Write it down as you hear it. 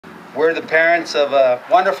We're the parents of a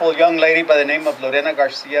wonderful young lady by the name of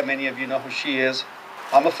Garcia. Many of you know who she is.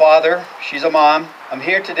 I'm a father. She's a mom. I'm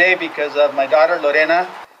here today because of my daughter, Lorena.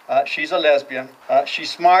 She's a lesbian. She's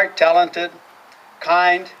smart, talented,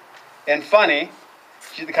 kind, and funny.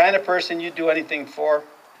 She's the kind of person you'd do anything for.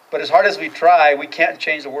 But as hard as we try, we can't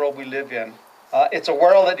change the world we live in. It's a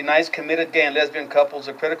world that denies committed gay and lesbian couples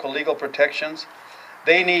the critical legal protections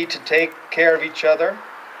they need to take care of each other.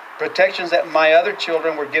 Protections that my other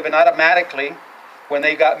children were given automatically when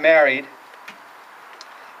they got married.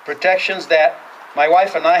 Protections that my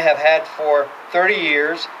wife and I have had for 30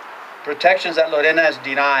 years. Protections that Lorena has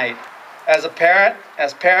denied. As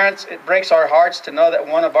parents, it breaks our hearts to know that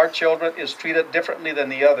one of our children is treated differently than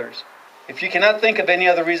the others. If you cannot think of any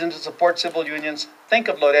other reason to support civil unions, think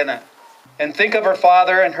of Lorena. And think of her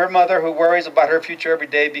father and her mother who worries about her future every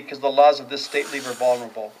day because the laws of this state leave her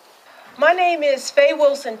vulnerable. My name is Faye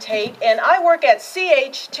Tate, and I work at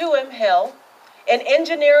CH2M Hill, an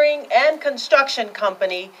engineering and construction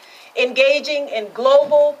company engaging in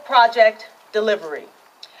global project delivery.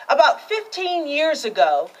 About 15 years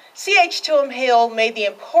ago, CH2M Hill made the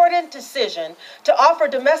important decision to offer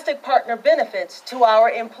domestic partner benefits to our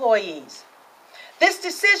employees. This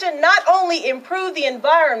decision not only improved the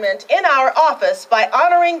environment in our office by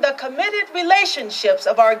honoring the committed relationships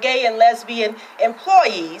of our gay and lesbian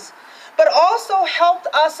employees, but also helped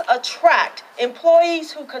us attract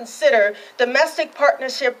employees who consider domestic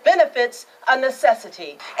partnership benefits a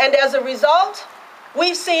necessity. And as a result,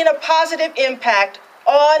 we've seen a positive impact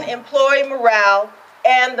on employee morale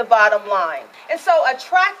and the bottom line. And so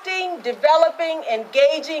attracting, developing,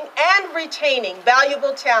 engaging, and retaining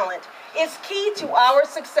valuable talent is key to our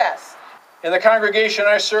success. In the congregation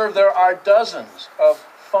I serve, there are dozens of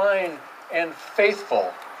fine and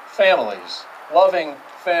faithful families, loving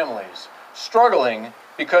families, struggling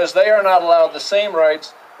because they are not allowed the same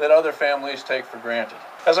rights that other families take for granted.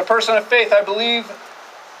 As a person of faith, I believe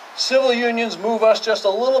civil unions move us just a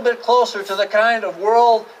little bit closer to the kind of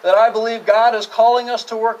world that I believe God is calling us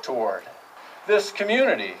to work toward. This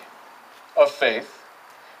community of faith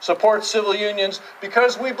supports civil unions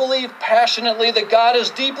because we believe passionately that God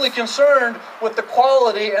is deeply concerned with the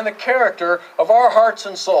quality and the character of our hearts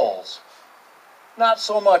and souls, not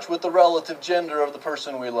so much with the relative gender of the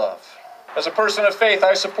person we love. As a person of faith,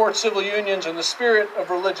 I support civil unions in the spirit of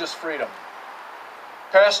religious freedom.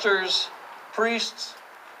 Pastors, priests,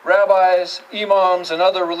 rabbis, imams, and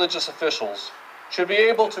other religious officials should be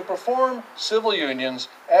able to perform civil unions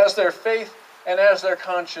as their faith and as their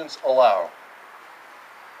conscience allow,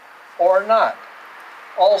 or not,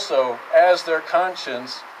 also as their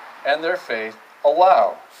conscience and their faith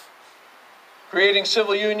allow. Creating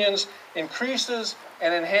civil unions increases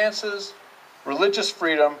and enhances religious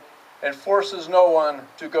freedom and forces no one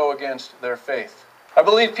to go against their faith. I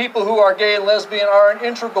believe people who are gay and lesbian are an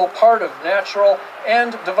integral part of natural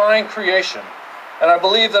and divine creation. And I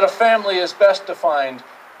believe that a family is best defined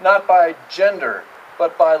not by gender,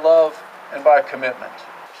 but by love and by commitment.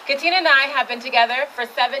 Katina and I have been together for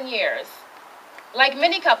 7 years. Like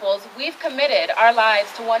many couples, we've committed our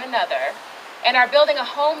lives to one another and are building a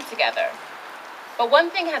home together. But one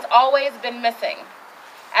thing has always been missing.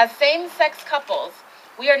 As same-sex couples,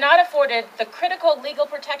 we are not afforded the critical legal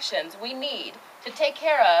protections we need to take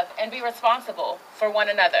care of and be responsible for one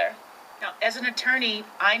another. Now, as an attorney,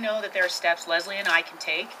 I know that there are steps Leslie and I can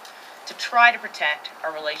take to try to protect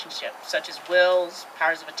our relationship, such as wills,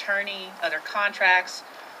 powers of attorney, other contracts.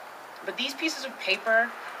 But these pieces of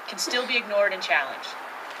paper can still be ignored and challenged.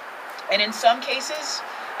 And in some cases,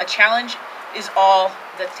 a challenge is all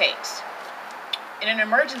that takes. In an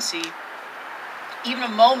emergency, even a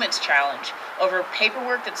moment's challenge over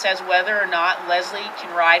paperwork that says whether or not Leslie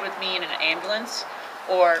can ride with me in an ambulance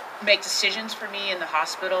or make decisions for me in the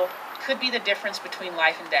hospital could be the difference between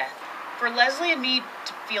life and death. For Leslie and me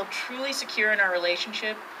to feel truly secure in our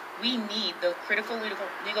relationship, we need the critical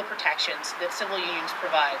legal protections that civil unions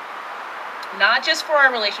provide. Not just for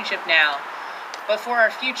our relationship now, but for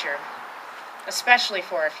our future, especially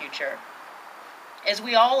for our future. As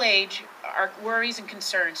we all age, our worries and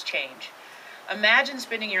concerns change. Imagine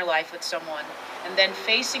spending your life with someone and then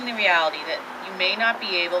facing the reality that you may not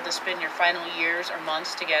be able to spend your final years or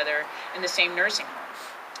months together in the same nursing home.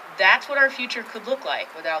 That's what our future could look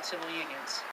like without civil unions.